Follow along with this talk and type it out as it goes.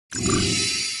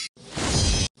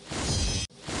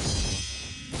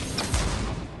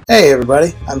Hey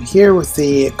everybody, I'm here with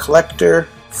the Collector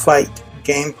Fight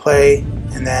gameplay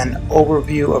and then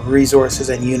overview of resources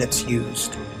and units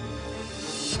used.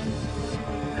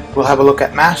 We'll have a look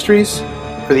at Masteries.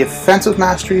 For the offensive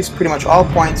Masteries, pretty much all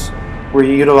points were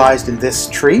utilized in this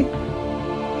tree.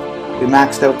 We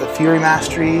maxed out the Fury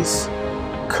Masteries,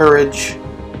 Courage,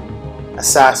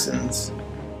 Assassins,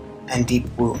 and Deep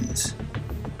Wounds.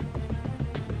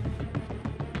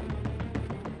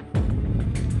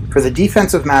 For the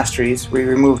defensive Masteries, we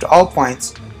removed all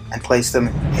points and placed them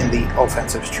in the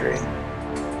offensive tree.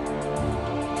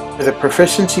 For the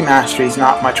Proficiency Masteries,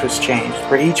 not much was changed.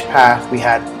 For each path, we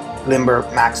had Limber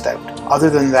maxed out. Other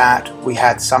than that, we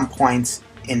had some points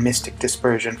in Mystic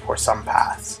Dispersion for some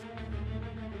paths.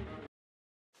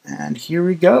 And here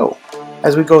we go.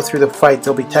 As we go through the fight,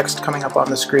 there'll be text coming up on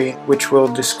the screen which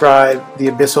will describe the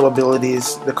abyssal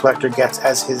abilities the Collector gets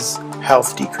as his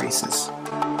health decreases.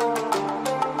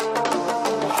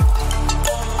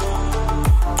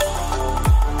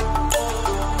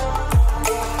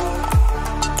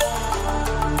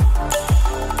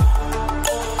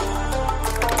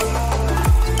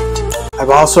 I've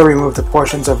also removed the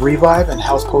portions of revive and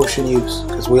health potion use,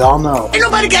 because we all know ain't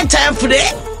nobody got time for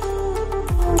that!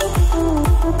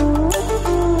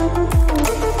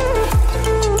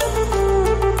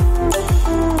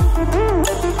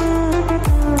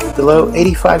 Below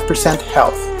 85%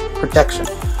 health protection.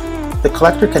 The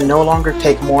Collector can no longer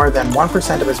take more than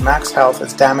 1% of his max health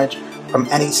as damage from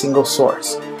any single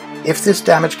source. If this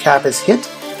damage cap is hit,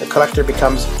 the Collector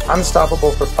becomes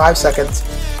unstoppable for 5 seconds.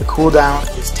 The cooldown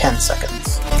is 10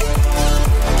 seconds.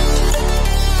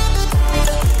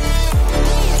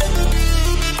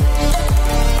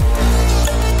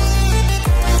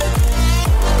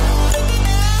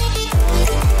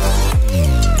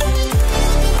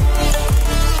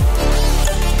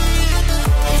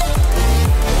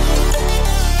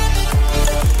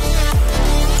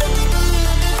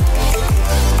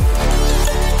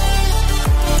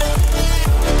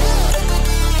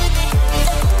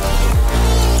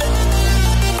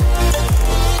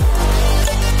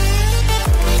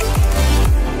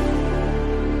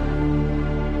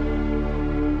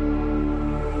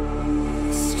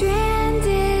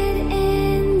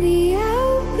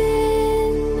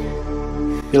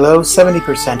 Below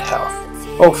 70% health.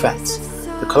 Offense.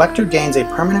 The Collector gains a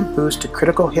permanent boost to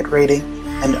critical hit rating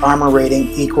and armor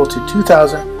rating equal to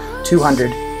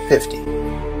 2,250.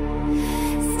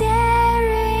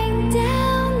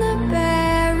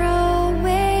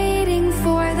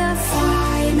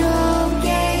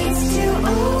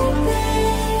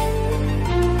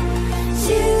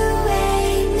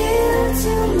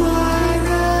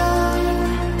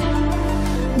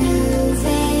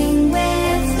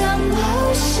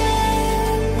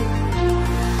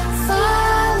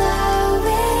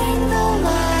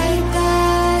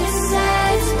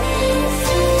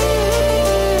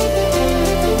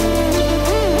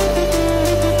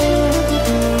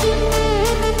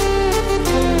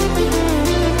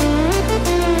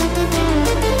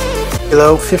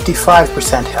 Below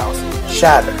 55% health.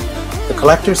 Shatter. The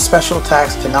Collector's special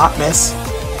attacks cannot miss,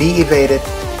 be evaded,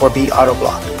 or be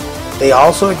auto-blocked. They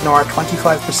also ignore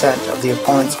 25% of the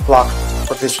opponent's block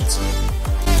proficiency.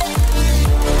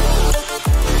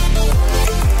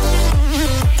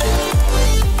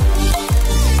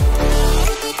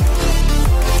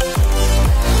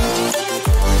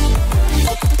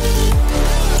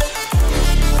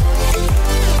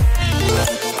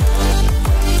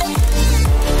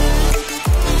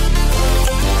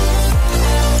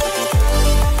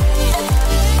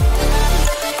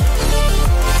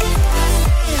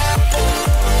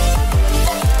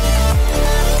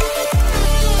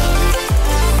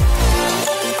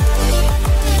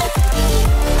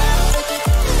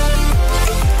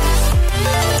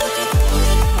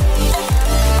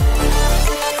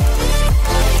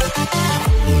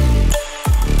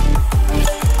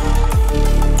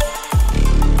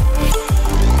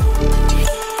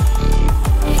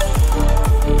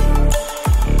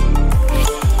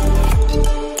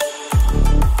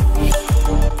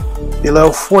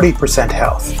 Below 40%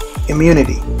 health.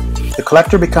 Immunity. The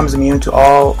Collector becomes immune to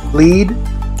all bleed,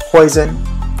 poison,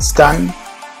 stun,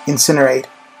 incinerate,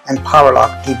 and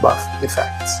powerlock debuff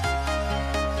effects.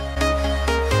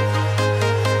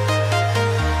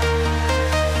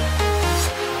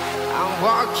 I'm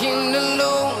walking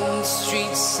alone, the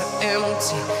streets are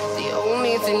empty. The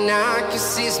only thing I can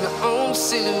see is my own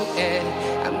silhouette.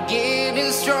 I'm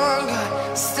getting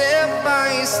stronger, step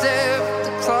by step.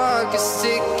 The clock is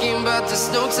ticking, but there's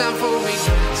no time for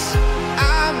regrets.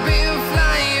 I've been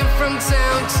flying from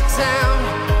town to town,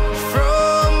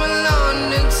 from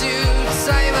London to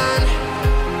Taiwan.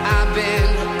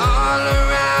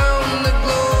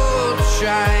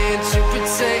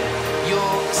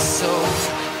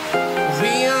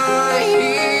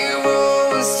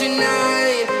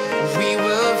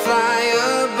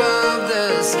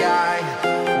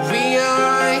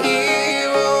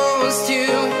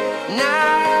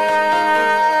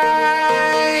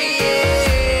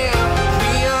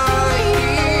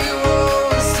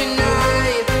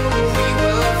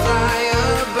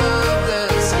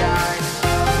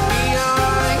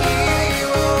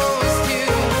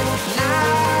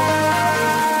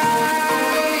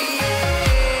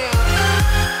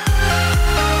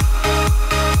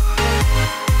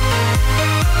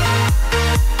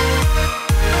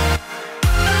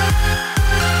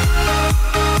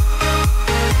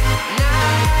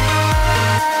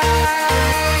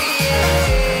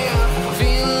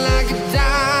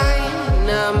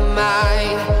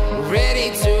 mind,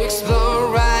 ready to explore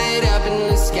right up in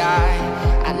the sky.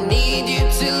 I need you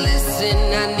to listen,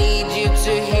 I need you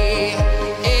to hear,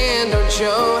 and don't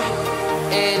show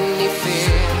any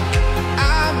fear.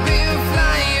 I've been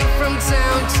flying from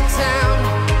town to town,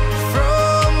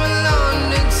 from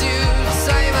London to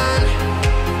Taiwan.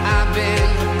 I've been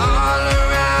all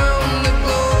around the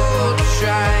globe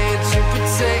trying to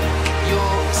protect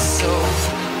your soul.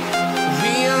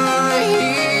 We are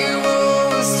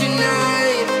heroes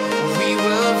tonight, we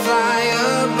will fly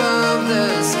above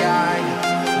the sky.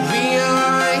 We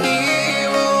are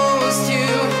heroes tonight,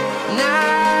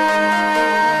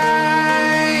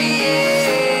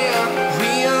 yeah.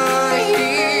 We are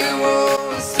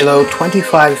heroes. Below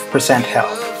 25%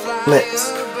 health.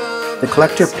 Blitz. The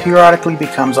collector periodically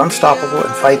becomes unstoppable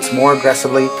and fights more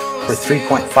aggressively for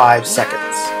 3.5 seconds.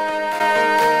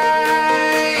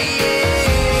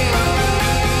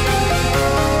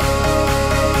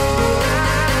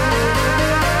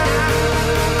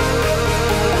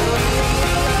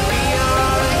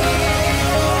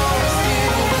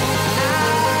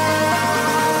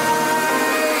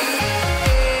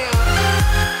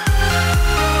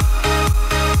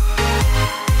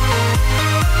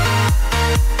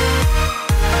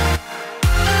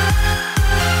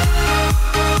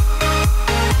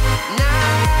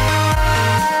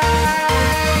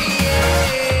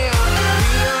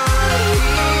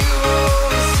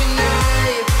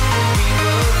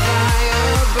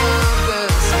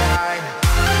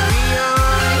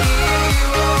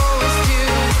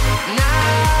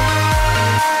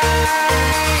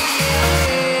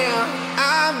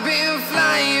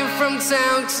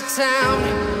 Town to town,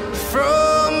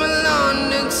 from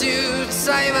London to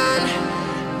Taiwan.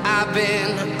 I've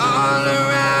been all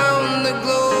around the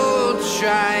globe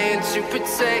trying to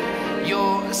protect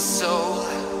your soul.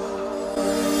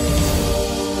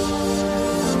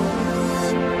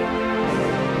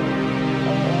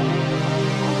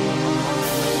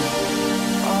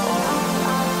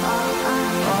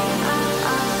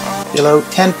 Below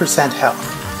 10% health.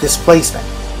 Displacement.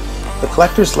 The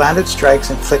collector's landed strikes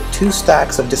inflict 2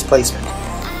 stacks of displacement.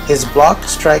 His blocked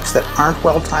strikes that aren't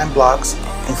well-timed blocks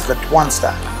inflict 1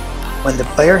 stack. When the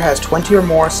player has 20 or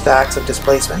more stacks of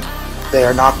displacement, they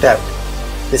are knocked out.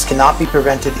 This cannot be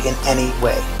prevented in any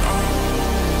way.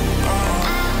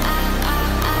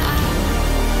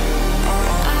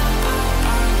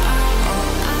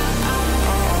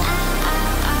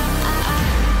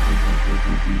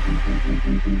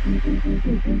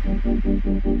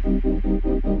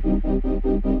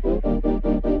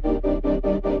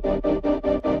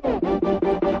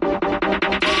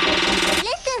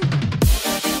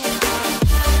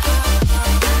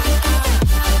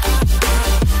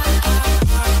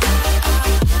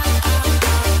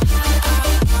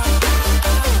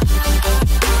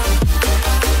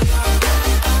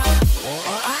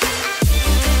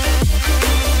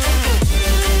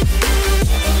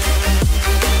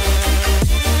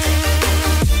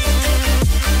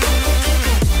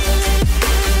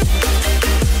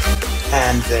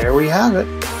 And there we have it.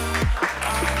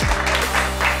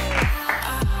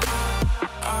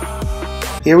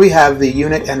 Here we have the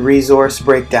unit and resource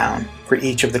breakdown for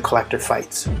each of the collector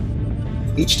fights.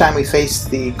 Each time we faced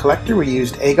the collector, we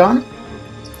used Aegon.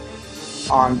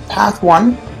 On path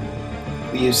 1,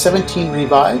 we used 17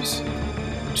 revives,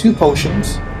 2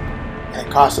 potions, and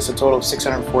it cost us a total of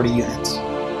 640 units.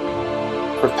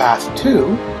 For path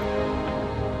 2,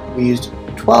 we used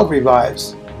 12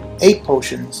 revives, 8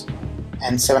 potions,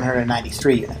 and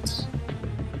 793 units.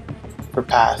 For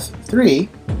path 3,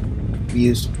 we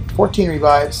used 14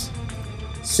 revives,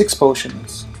 6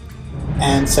 potions,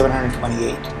 and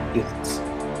 728 units.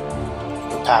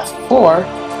 For path 4,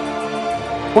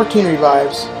 14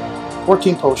 revives,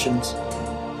 14 potions,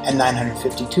 and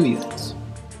 952 units.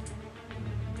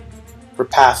 For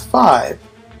path 5,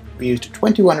 we used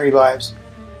 21 revives,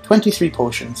 23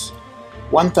 potions,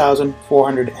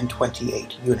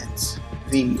 1,428 units.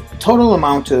 The total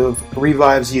amount of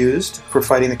revives used for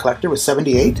fighting the collector was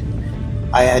 78.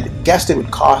 I had guessed it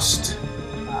would cost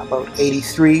about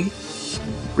 83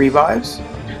 revives,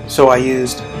 so I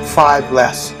used 5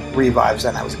 less revives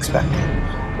than I was expecting.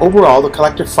 Overall, the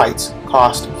collector fights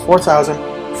cost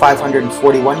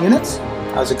 4,541 units.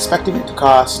 I was expecting it to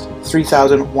cost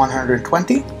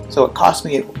 3,120, so it cost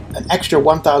me an extra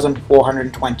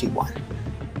 1,421.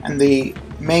 And the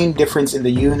main difference in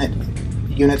the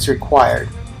units required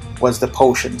was the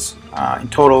potions. In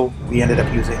total, we ended up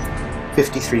using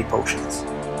 53 potions.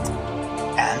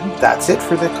 And that's it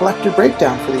for the collector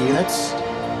breakdown for the units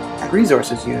and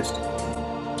resources used.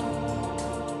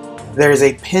 There's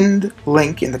a pinned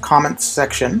link in the comments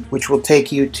section which will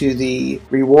take you to the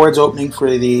rewards opening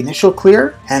for the initial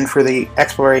clear and for the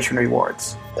exploration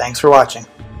rewards. Thanks for watching.